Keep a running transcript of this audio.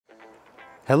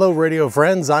Hello radio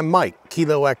friends, I'm Mike,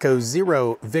 Kilo Echo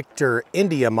Zero Victor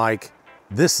India Mike.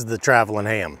 This is the Travelin'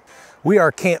 Ham. We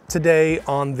are camped today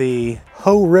on the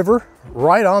Hoh River,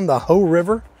 right on the Hoh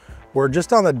River. We're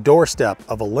just on the doorstep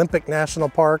of Olympic National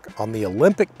Park on the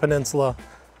Olympic Peninsula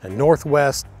in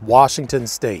Northwest Washington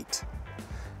State.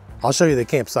 I'll show you the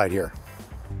campsite here.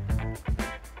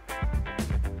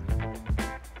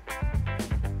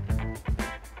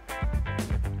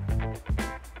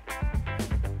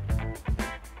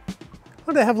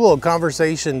 I wanted to have a little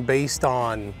conversation based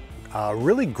on a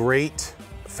really great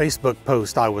Facebook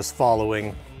post I was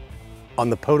following on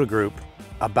the POTA group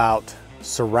about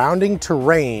surrounding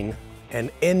terrain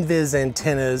and NVIS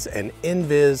antennas and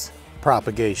NVIS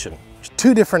propagation. There's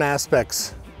two different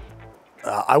aspects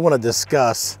I want to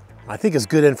discuss. I think is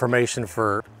good information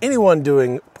for anyone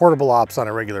doing portable ops on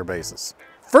a regular basis.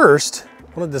 First,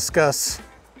 I want to discuss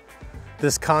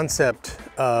this concept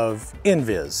of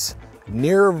NVIS,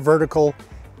 near vertical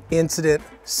incident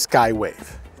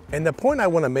skywave. And the point I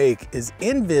want to make is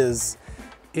NVIS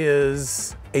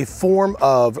is a form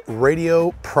of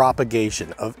radio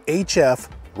propagation, of HF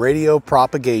radio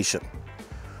propagation,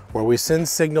 where we send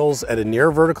signals at a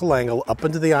near vertical angle up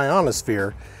into the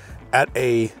ionosphere at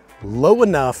a low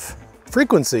enough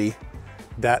frequency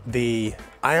that the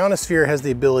ionosphere has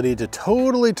the ability to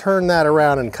totally turn that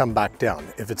around and come back down.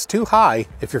 If it's too high,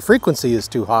 if your frequency is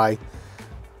too high,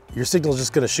 your signal is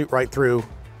just going to shoot right through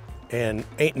and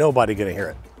ain't nobody going to hear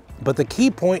it. But the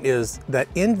key point is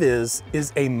that NVIS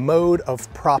is a mode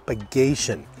of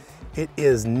propagation. It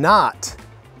is not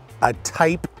a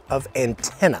type of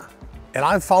antenna. And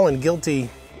I've fallen guilty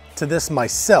to this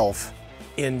myself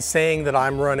in saying that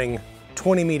I'm running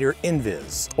 20 meter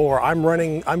NVIS, or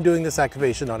I'm doing this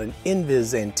activation on an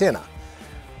NVIS antenna.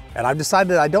 And I've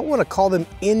decided I don't want to call them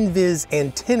NVIS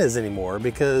antennas anymore,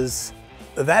 because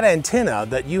that antenna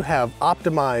that you have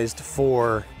optimized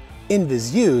for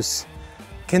NVIS use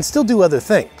can still do other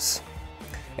things.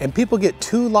 And people get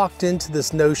too locked into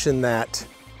this notion that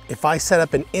if I set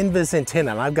up an NVIS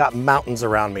antenna and I've got mountains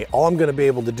around me, all I'm going to be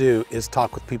able to do is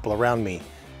talk with people around me.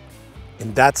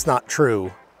 And that's not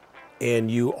true. And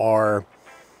you are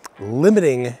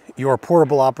limiting your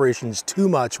portable operations too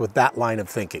much with that line of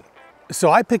thinking. So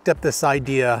I picked up this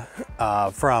idea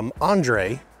from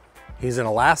Andre. He's an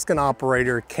Alaskan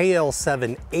operator,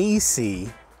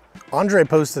 KL7AC. Andre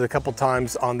posted a couple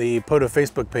times on the POTA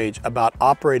Facebook page about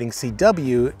operating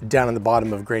CW down in the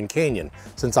bottom of Grand Canyon.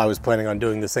 Since I was planning on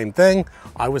doing the same thing,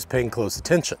 I was paying close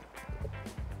attention.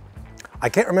 I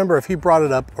can't remember if he brought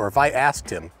it up or if I asked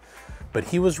him, but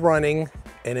he was running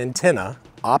an antenna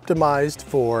optimized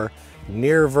for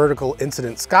near vertical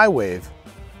incident skywave,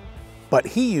 but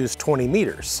he used 20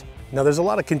 meters. Now there's a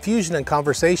lot of confusion and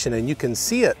conversation, and you can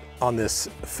see it on this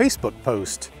Facebook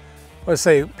post. Let's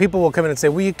say people will come in and say,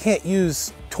 well, you can't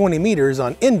use 20 meters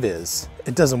on NVIS.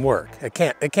 It doesn't work. It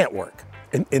can't work.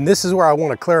 And this is where I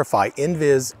want to clarify.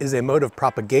 NVIS is a mode of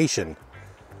propagation,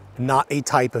 not a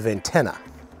type of antenna.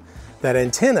 That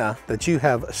antenna that you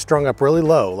have strung up really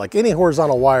low, like any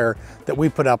horizontal wire that we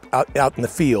put up out in the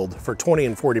field for 20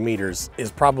 and 40 meters,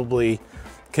 is probably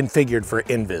configured for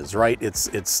NVIS, right?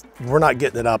 We're not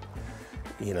getting it up,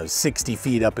 60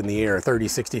 feet up in the air, 30,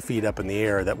 60 feet up in the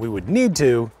air that we would need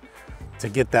to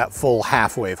get that full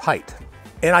half wave height.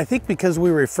 And I think because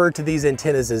we refer to these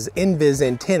antennas as NVIS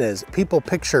antennas, people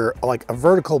picture like a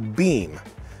vertical beam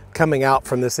coming out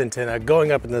from this antenna,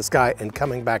 going up in the sky and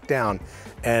coming back down,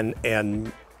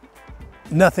 and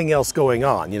nothing else going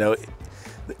on.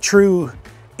 True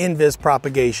NVIS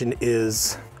propagation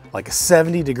is like a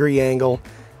 70-degree angle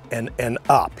and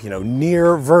up,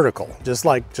 near vertical, just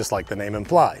like the name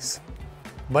implies.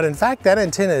 But in fact, that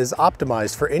antenna is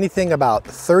optimized for anything about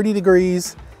 30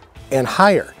 degrees and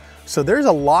higher. So there's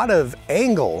a lot of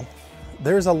angle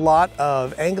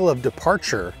of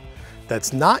departure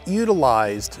that's not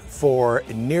utilized for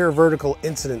near vertical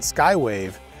incident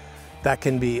skywave that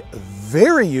can be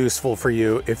very useful for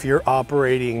you if you're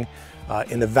operating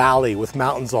in a valley with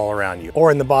mountains all around you, or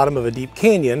in the bottom of a deep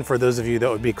canyon, for those of you that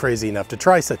would be crazy enough to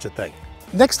try such a thing.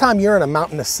 Next time you're in a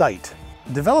mountainous site,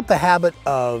 develop the habit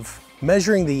of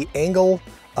measuring the angle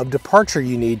of departure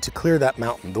you need to clear that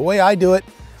mountain. The way I do it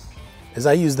is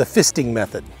I use the fisting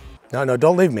method. No,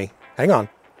 don't leave me. Hang on.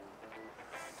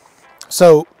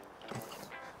 So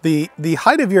the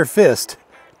height of your fist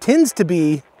tends to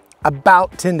be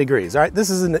about 10 degrees, all right?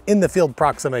 This is an in the field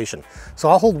approximation. So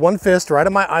I'll hold one fist right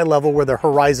at my eye level where the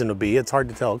horizon would be. It's hard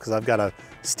to tell because I've got a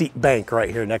steep bank right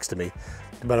here next to me.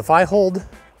 But if I hold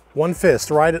one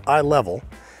fist right at eye level,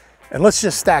 and let's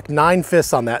just stack 9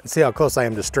 fists on that and see how close I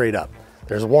am to straight up.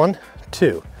 There's 1,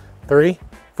 2, 3,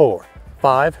 4,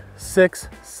 5, 6,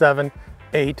 7,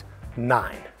 8,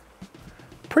 9.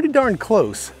 Pretty darn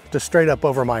close to straight up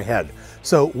over my head.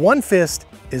 So one fist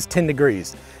is 10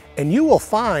 degrees. And you will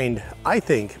find, I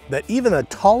think, that even the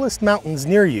tallest mountains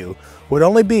near you would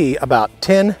only be about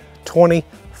 10, 20,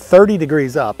 30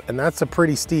 degrees up. And that's a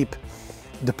pretty steep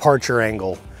departure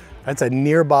angle. That's a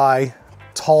nearby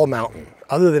tall mountain,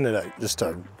 other than just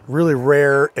a really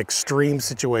rare extreme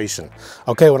situation.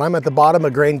 Okay, when I'm at the bottom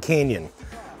of Grand Canyon,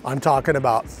 I'm talking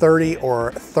about 30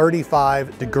 or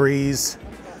 35 degrees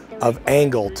of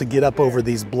angle to get up over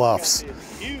these bluffs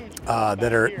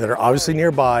that are obviously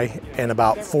nearby and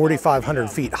about 4,500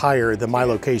 feet higher than my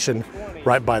location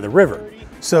right by the river.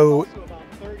 So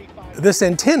this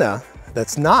antenna,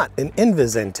 that's not an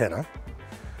NVIS antenna,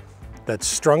 that's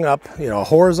strung up, a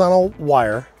horizontal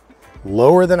wire,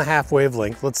 lower than a half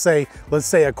wavelength, let's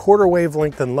say a quarter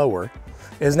wavelength and lower,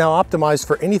 is now optimized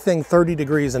for anything 30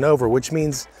 degrees and over, which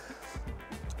means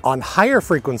on higher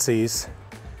frequencies,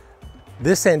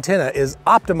 this antenna is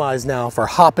optimized now for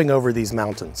hopping over these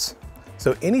mountains.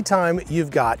 So anytime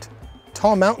you've got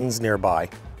tall mountains nearby,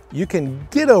 you can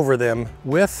get over them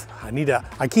with,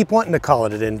 I keep wanting to call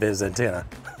it an NVIS antenna.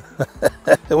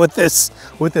 with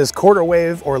this quarter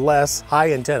wave or less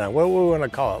high antenna. What do we want to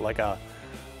call it? Like a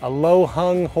low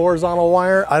hung horizontal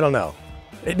wire? I don't know.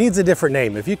 It needs a different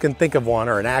name. If you can think of one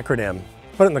or an acronym,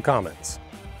 put it in the comments.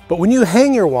 But when you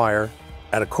hang your wire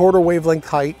at a quarter wavelength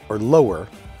height or lower,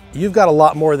 you've got a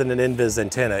lot more than an NVIS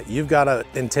antenna. You've got an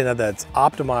antenna that's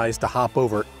optimized to hop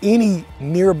over any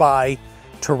nearby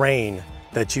terrain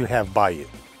that you have by you,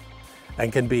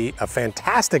 and can be a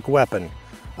fantastic weapon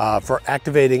for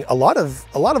activating a lot of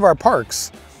our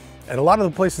parks, and a lot of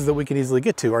the places that we can easily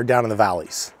get to are down in the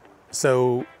valleys.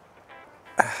 So,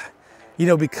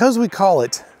 because we call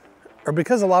it, or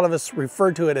because a lot of us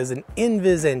refer to it as an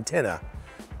NVIS antenna,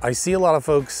 I see a lot of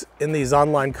folks in these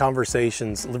online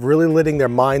conversations really letting their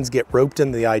minds get roped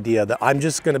into the idea that I'm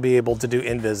just going to be able to do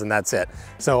NVIS and that's it.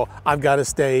 So I've got to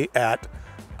stay at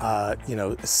 7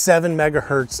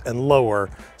 megahertz and lower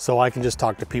so I can just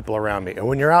talk to people around me. And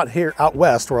when you're out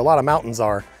west where a lot of mountains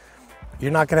are,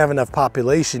 you're not going to have enough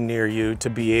population near you to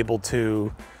be able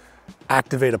to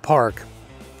activate a park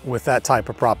with that type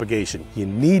of propagation. You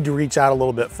need to reach out a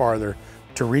little bit farther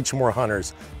to reach more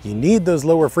hunters. You need those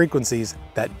lower frequencies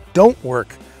that don't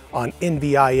work on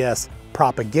NVIS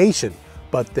propagation,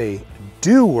 but they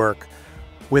do work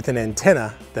with an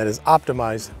antenna that is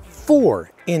optimized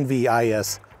for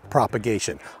NVIS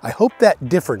propagation. I hope that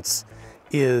difference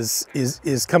is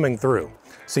coming through.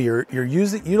 So you're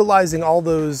utilizing all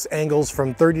those angles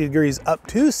from 30 degrees up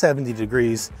to 70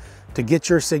 degrees to get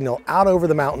your signal out over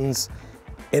the mountains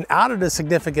and out at a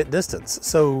significant distance.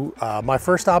 So my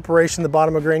first operation at the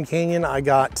bottom of Grand Canyon, I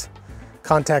got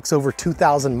contacts over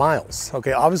 2,000 miles.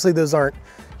 Okay, obviously those aren't,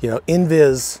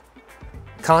 NVIS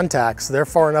contacts, they're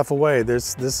far enough away.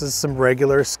 This is some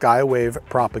regular skywave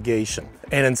propagation.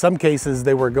 And in some cases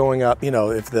they were going up,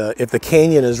 if the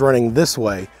canyon is running this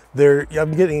way,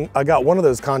 I got one of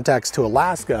those contacts to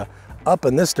Alaska up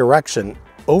in this direction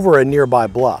over a nearby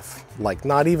bluff, like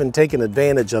not even taking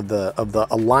advantage of the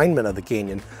alignment of the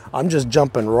canyon. I'm just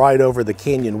jumping right over the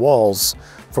canyon walls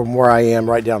from where I am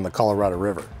right down the Colorado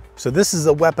River. So this is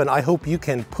a weapon I hope you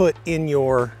can put in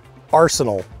your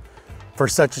arsenal for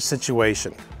such a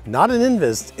situation. Not an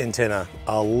NVIS antenna,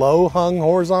 a low hung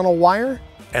horizontal wire,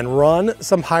 and run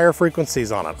some higher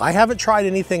frequencies on it. I haven't tried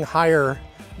anything higher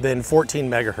than 14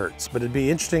 megahertz, but it'd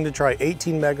be interesting to try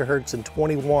 18 megahertz and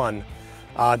 21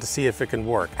 to see if it can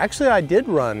work. Actually, I did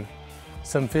run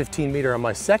some 15 meter on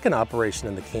my second operation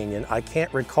in the canyon. I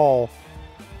can't recall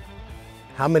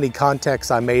how many contacts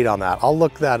I made on that. I'll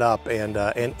look that up and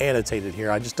annotate it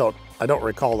here. I don't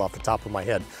recall off the top of my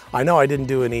head. I know I didn't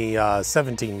do any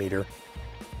 17 meter,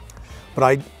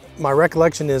 but my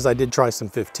recollection is I did try some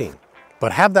 15.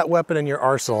 But have that weapon in your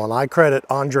arsenal, and I credit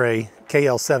Andre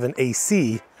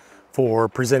KL7AC for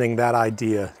presenting that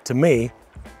idea to me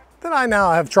that I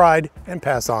now have tried and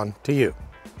pass on to you.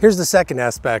 Here's the second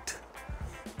aspect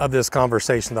of this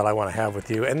conversation that I want to have with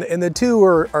you, and the two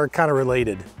are kind of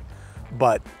related,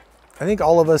 but I think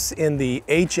all of us in the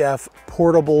HF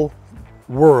portable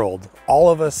world, all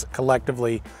of us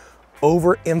collectively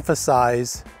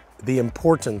overemphasize the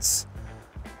importance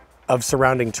of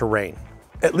surrounding terrain,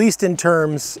 at least in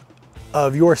terms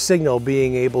of your signal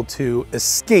being able to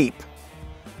escape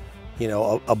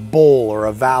a bowl or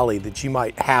a valley that you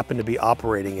might happen to be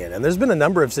operating in. And there's been a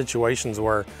number of situations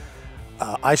where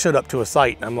I showed up to a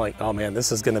site and I'm like, oh man,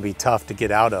 this is gonna be tough to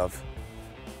get out of.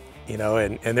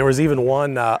 And there was even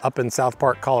one up in South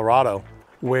Park, Colorado,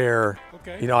 where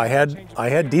I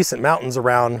had decent mountains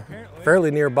around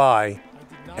fairly nearby,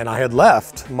 and I had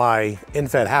left my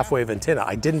in-fed half-wave antenna.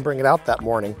 I didn't bring it out that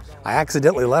morning. I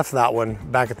accidentally left that one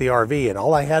back at the RV, and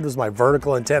all I had was my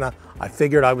vertical antenna. I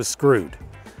figured I was screwed.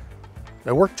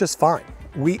 It worked just fine.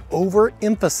 We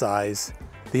overemphasize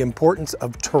the importance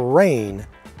of terrain,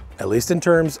 at least in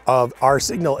terms of our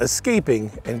signal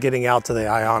escaping and getting out to the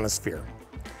ionosphere.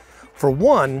 For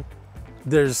one,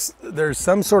 there's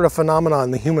some sort of phenomenon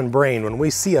in the human brain. When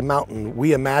we see a mountain,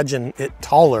 we imagine it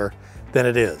taller than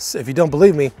it is. If you don't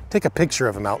believe me, take a picture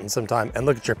of a mountain sometime and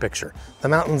look at your picture. The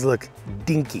mountains look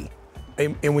dinky.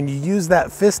 And when you use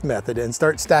that fist method and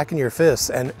start stacking your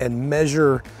fists and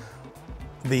measure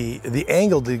the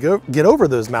angle to get over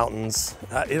those mountains,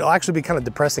 it'll actually be kind of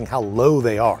depressing how low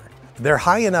they are. They're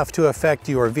high enough to affect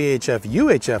your VHF,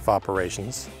 UHF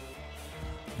operations.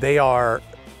 They are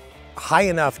high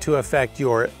enough to affect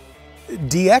your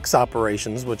DX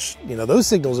operations, which, you know, those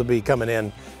signals will be coming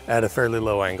in at a fairly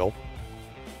low angle.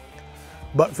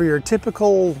 But for your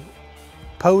typical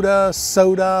POTA,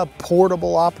 SOTA,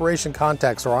 portable operation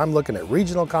contacts, or I'm looking at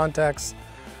regional contacts,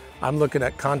 I'm looking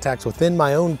at contacts within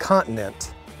my own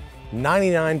continent,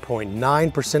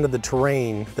 99.9% of the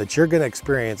terrain that you're gonna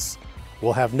experience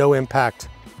will have no impact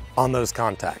on those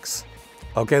contacts.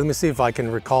 Okay, let me see if I can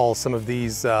recall some of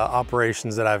these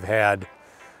operations that I've had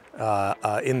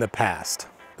in the past.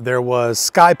 There was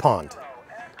Sky Pond,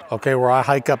 okay, where I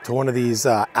hike up to one of these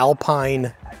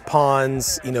alpine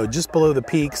ponds, you know, just below the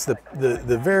peaks.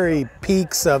 The very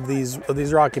peaks of these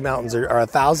Rocky Mountains are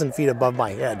 1,000 feet above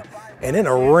my head, and in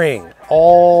a ring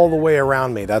all the way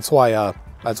around me. That's why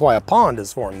a pond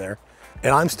is formed there.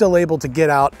 And I'm still able to get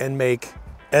out and make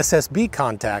SSB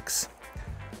contacts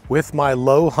with my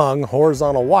low hung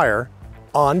horizontal wire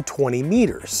on 20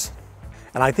 meters.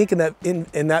 And I think in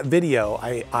that video,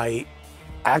 I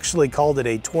actually called it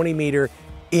a 20 meter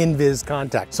NVIS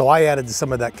contact. So I added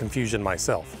some of that confusion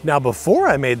myself. Now, before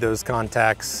I made those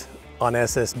contacts on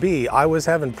SSB, I was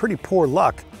having pretty poor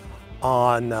luck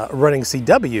on running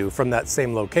CW from that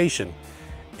same location.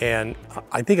 And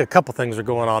I think a couple things are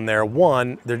going on there.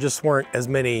 One, there just weren't as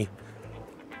many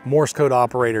Morse code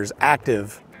operators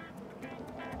active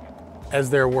as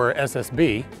there were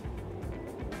SSB.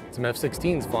 Some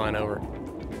F-16s flying over.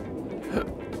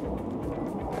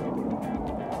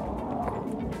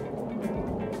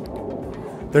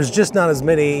 There's just not as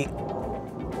many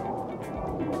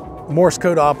Morse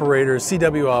code operators,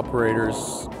 CW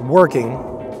operators working,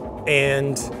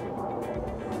 and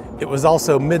it was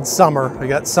also midsummer. We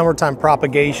got summertime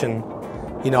propagation.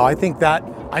 You know, I think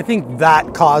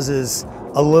that causes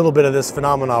a little bit of this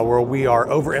phenomena where we are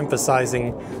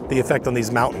overemphasizing the effect on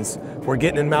these mountains. We're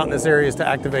getting in mountainous areas to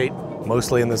activate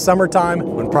mostly in the summertime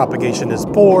when propagation is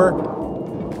poor.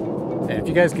 And if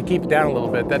you guys could keep it down a little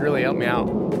bit, that'd really help me out.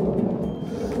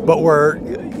 But we're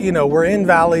in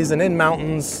valleys and in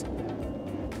mountains,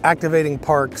 activating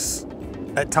parks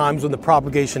at times when the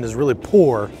propagation is really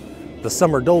poor, the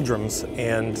summer doldrums,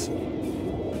 and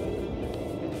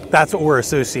that's what we're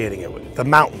associating it with, the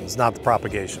mountains, not the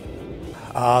propagation.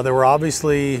 There were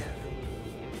obviously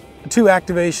 2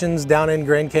 activations down in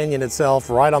Grand Canyon itself,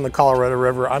 right on the Colorado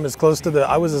River. I was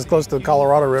as close to the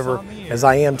Colorado River as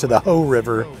I am to the Hoh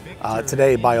River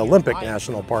today by Olympic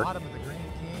National Park.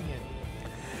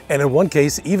 And in one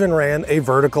case, even ran a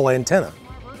vertical antenna.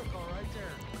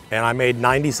 And I made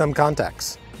 90 some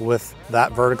contacts with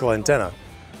that vertical antenna,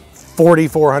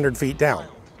 4,400 feet down.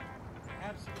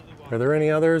 Are there any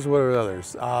others? What are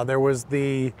others? There was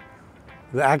the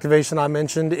activation I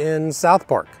mentioned in South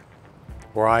Park,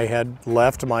 where I had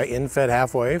left my in-fed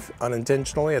half-wave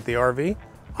unintentionally at the RV.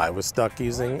 I was stuck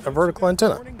using a vertical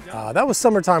antenna. That was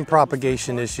summertime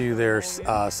propagation issue. There's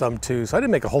some too, so I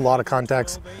didn't make a whole lot of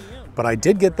contacts, but I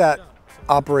did get that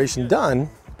operation done,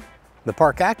 the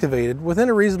park activated, within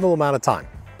a reasonable amount of time.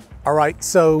 All right,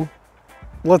 so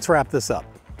let's wrap this up.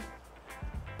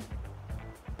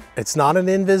 It's not an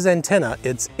NVIS antenna,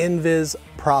 it's NVIS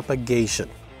propagation.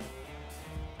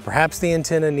 Perhaps the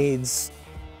antenna needs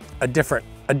a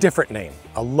different name,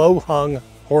 a low-hung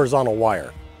horizontal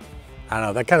wire. I don't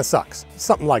know, that kind of sucks.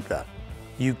 Something like that.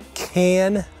 You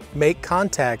can make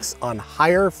contacts on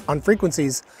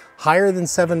frequencies higher than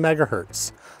 7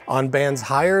 megahertz, on bands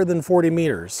higher than 40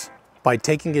 meters, by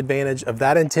taking advantage of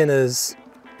that antenna's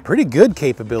pretty good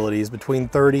capabilities between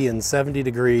 30 and 70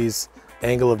 degrees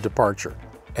angle of departure.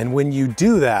 And when you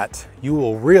do that, you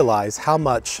will realize how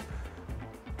much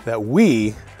that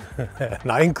we,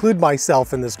 and I include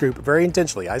myself in this group very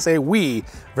intentionally, I say we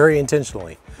very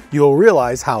intentionally, you'll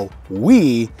realize how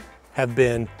we have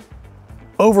been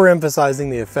overemphasizing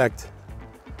the effect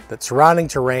that surrounding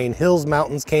terrain, hills,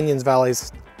 mountains, canyons,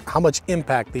 valleys, how much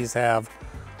impact these have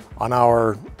on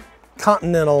our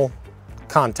continental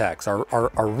contacts,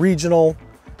 our regional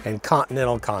and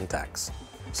continental contacts.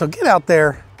 So get out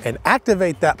there and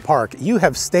activate that park you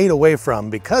have stayed away from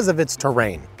because of its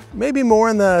terrain. Maybe more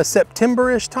in the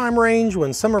September-ish time range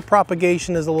when summer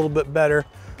propagation is a little bit better.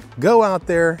 Go out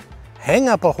there, hang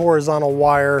up a horizontal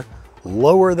wire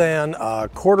lower than a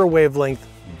quarter wavelength.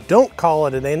 Don't call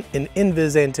it an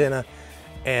NVIS antenna,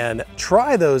 and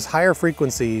try those higher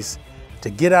frequencies to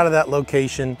get out of that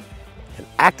location and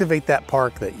activate that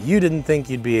park that you didn't think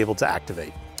you'd be able to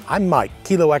activate. I'm Mike,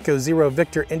 Kilo Echo Zero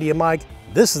Victor India Mike.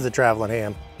 This is the Travelin'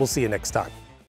 Ham. We'll see you next time.